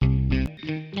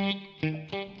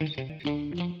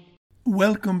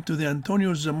Welcome to the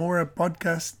Antonio Zamora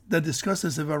podcast that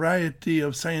discusses a variety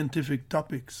of scientific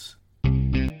topics.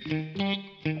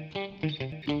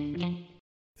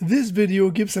 This video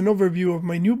gives an overview of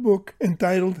my new book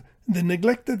entitled The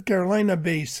Neglected Carolina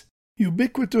Bays,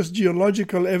 Ubiquitous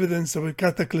Geological Evidence of a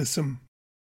Cataclysm.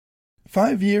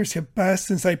 5 years have passed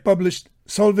since I published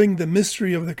Solving the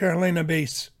Mystery of the Carolina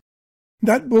Bays.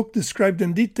 That book described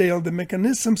in detail the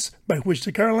mechanisms by which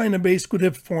the Carolina Bays could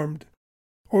have formed.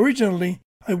 Originally,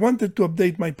 I wanted to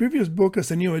update my previous book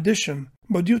as a new edition,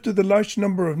 but due to the large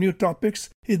number of new topics,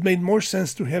 it made more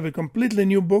sense to have a completely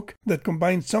new book that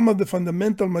combined some of the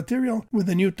fundamental material with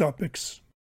the new topics.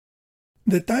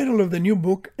 The title of the new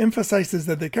book emphasizes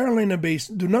that the Carolina Bays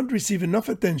do not receive enough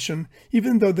attention,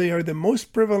 even though they are the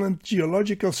most prevalent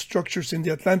geological structures in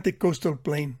the Atlantic coastal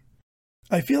plain.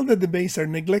 I feel that the bays are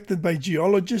neglected by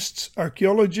geologists,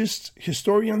 archaeologists,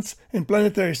 historians, and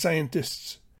planetary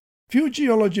scientists. Few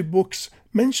geology books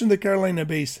mention the Carolina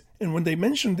Bays, and when they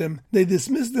mention them, they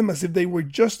dismiss them as if they were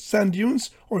just sand dunes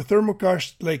or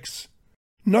thermokarst lakes.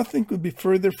 Nothing could be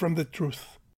further from the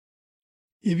truth.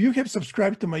 If you have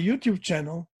subscribed to my YouTube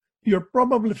channel, you're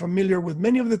probably familiar with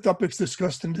many of the topics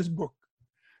discussed in this book.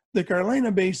 The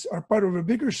Carolina Bays are part of a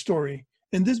bigger story,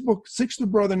 and this book seeks to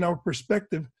broaden our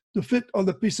perspective to fit all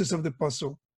the pieces of the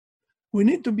puzzle. We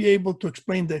need to be able to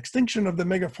explain the extinction of the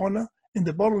megafauna and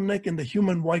the bottleneck in the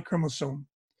human Y chromosome.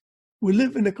 We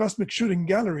live in a cosmic shooting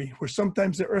gallery where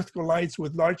sometimes the Earth collides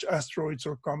with large asteroids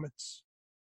or comets.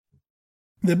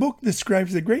 The book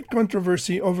describes the great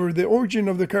controversy over the origin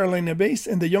of the Carolina Bays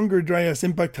and the Younger Dryas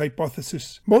impact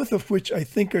hypothesis, both of which I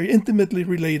think are intimately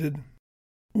related.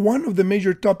 One of the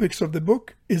major topics of the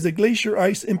book is the glacier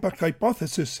ice impact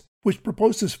hypothesis, which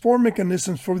proposes 4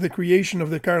 mechanisms for the creation of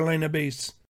the Carolina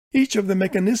Bays. Each of the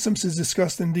mechanisms is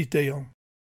discussed in detail.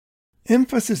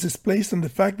 Emphasis is placed on the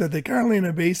fact that the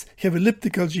Carolina Bays have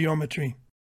elliptical geometry.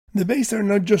 The bays are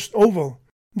not just oval,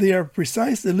 they are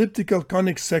precise elliptical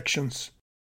conic sections.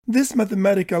 This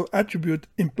mathematical attribute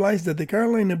implies that the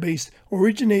Carolina Bays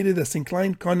originated as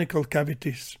inclined conical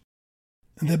cavities.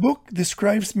 The book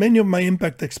describes many of my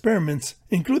impact experiments,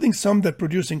 including some that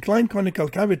produce inclined conical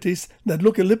cavities that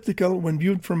look elliptical when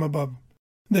viewed from above.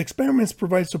 The experiments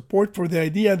provide support for the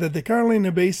idea that the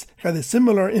Carolina Bays had a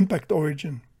similar impact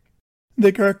origin.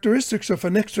 The characteristics of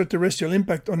an extraterrestrial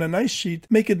impact on an ice sheet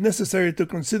make it necessary to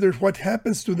consider what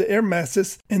happens to the air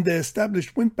masses and the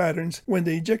established wind patterns when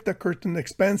the ejecta curtain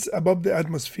expands above the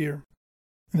atmosphere.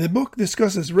 The book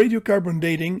discusses radiocarbon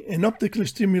dating and optically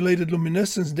stimulated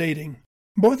luminescence dating.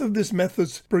 Both of these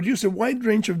methods produce a wide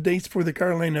range of dates for the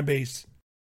Carolina Bays.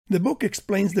 The book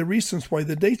explains the reasons why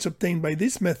the dates obtained by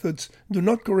these methods do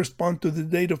not correspond to the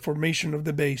date of formation of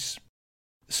the bays.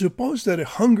 Suppose that a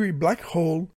hungry black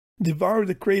hole devoured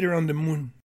the crater on the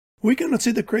moon. We cannot see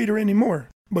the crater anymore,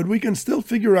 but we can still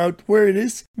figure out where it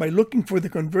is by looking for the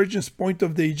convergence point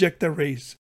of the ejecta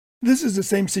rays. This is the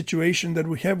same situation that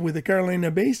we have with the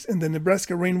Carolina Bays and the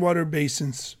Nebraska rainwater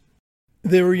basins.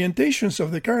 The orientations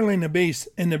of the Carolina Bays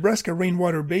and Nebraska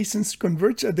rainwater basins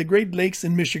converge at the Great Lakes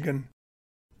in Michigan.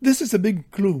 This is a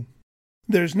big clue.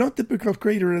 There is no typical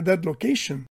crater at that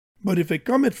location, but if a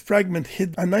comet fragment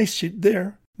hit an ice sheet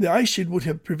there, the ice sheet would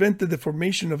have prevented the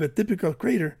formation of a typical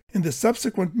crater, and the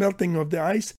subsequent melting of the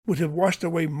ice would have washed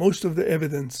away most of the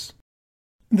evidence.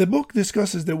 The book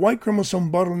discusses the Y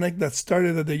chromosome bottleneck that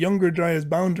started at the Younger Dryas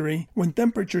boundary when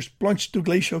temperatures plunged to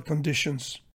glacial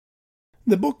conditions.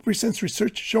 The book presents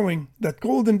research showing that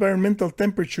cold environmental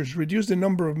temperatures reduce the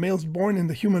number of males born in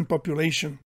the human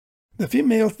population. The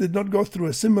females did not go through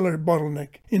a similar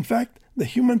bottleneck. In fact, the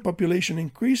human population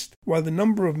increased while the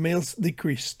number of males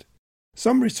decreased.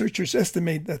 Some researchers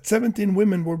estimate that 17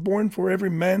 women were born for every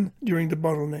man during the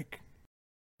bottleneck.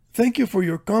 Thank you for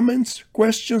your comments,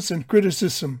 questions, and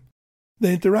criticism.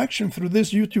 The interaction through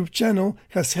this YouTube channel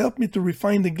has helped me to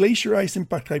refine the glacier ice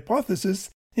impact hypothesis,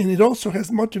 and it also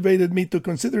has motivated me to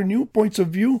consider new points of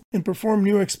view and perform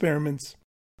new experiments.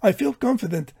 I feel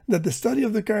confident that the study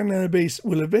of the Carolina Bays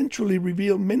will eventually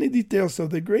reveal many details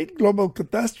of the great global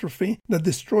catastrophe that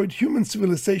destroyed human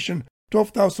civilization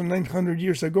 12,900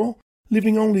 years ago,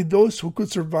 leaving only those who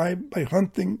could survive by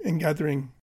hunting and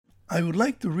gathering. I would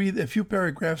like to read a few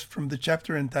paragraphs from the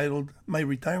chapter entitled My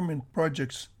Retirement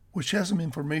Projects, which has some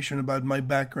information about my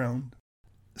background.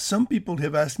 Some people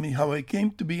have asked me how I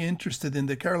came to be interested in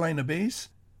the Carolina Bays,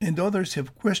 and others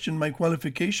have questioned my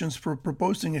qualifications for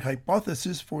proposing a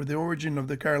hypothesis for the origin of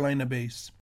the Carolina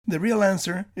Bays. The real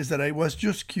answer is that I was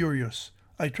just curious.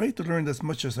 I tried to learn as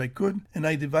much as I could, and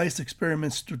I devised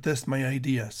experiments to test my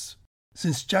ideas.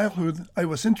 Since childhood, I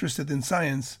was interested in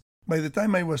science. By the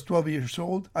time I was 12 years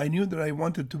old, I knew that I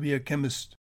wanted to be a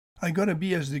chemist. I got a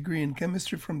BS degree in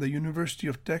chemistry from the University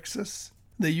of Texas.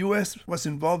 The U.S. was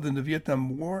involved in the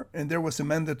Vietnam War, and there was a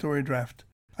mandatory draft.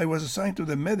 I was assigned to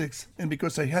the medics, and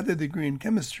because I had a degree in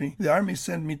chemistry, the Army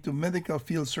sent me to Medical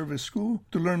Field Service School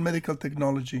to learn medical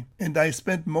technology. And I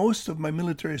spent most of my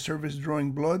military service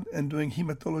drawing blood and doing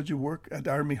hematology work at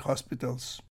Army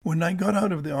hospitals. When I got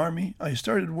out of the Army, I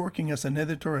started working as an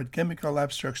editor at Chemical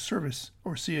Abstract Service,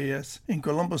 or CAS, in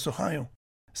Columbus, Ohio.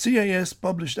 CAS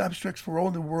published abstracts for all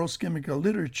the world's chemical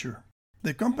literature.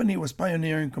 The company was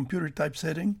pioneering computer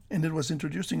typesetting, and it was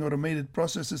introducing automated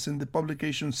processes in the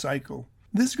publication cycle.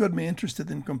 This got me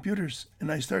interested in computers, and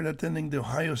I started attending the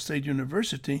Ohio State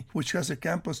University, which has a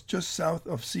campus just south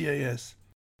of CAS.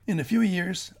 In a few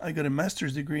years, I got a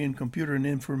master's degree in computer and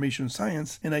information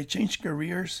science, and I changed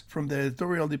careers from the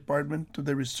editorial department to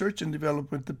the research and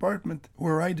development department,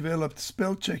 where I developed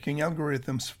spell-checking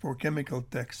algorithms for chemical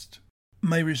text.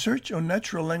 My research on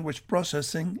natural language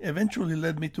processing eventually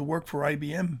led me to work for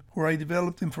IBM, where I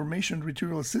developed information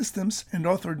retrieval systems and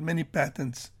authored many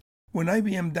patents. When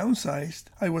IBM downsized,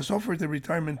 I was offered a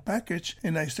retirement package,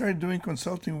 and I started doing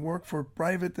consulting work for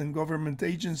private and government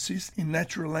agencies in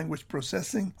natural language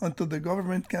processing until the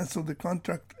government canceled the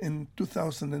contract in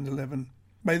 2011.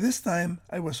 By this time,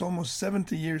 I was almost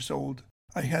 70 years old.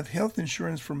 I had health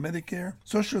insurance from Medicare,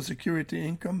 Social Security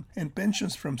income, and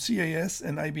pensions from CAS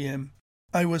and IBM.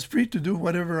 I was free to do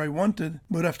whatever I wanted,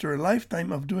 but after a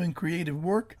lifetime of doing creative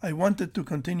work, I wanted to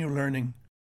continue learning.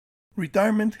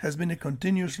 Retirement has been a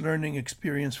continuous learning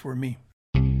experience for me.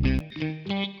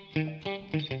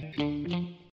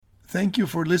 Thank you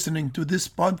for listening to this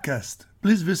podcast.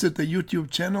 Please visit the YouTube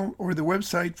channel or the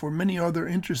website for many other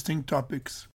interesting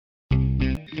topics.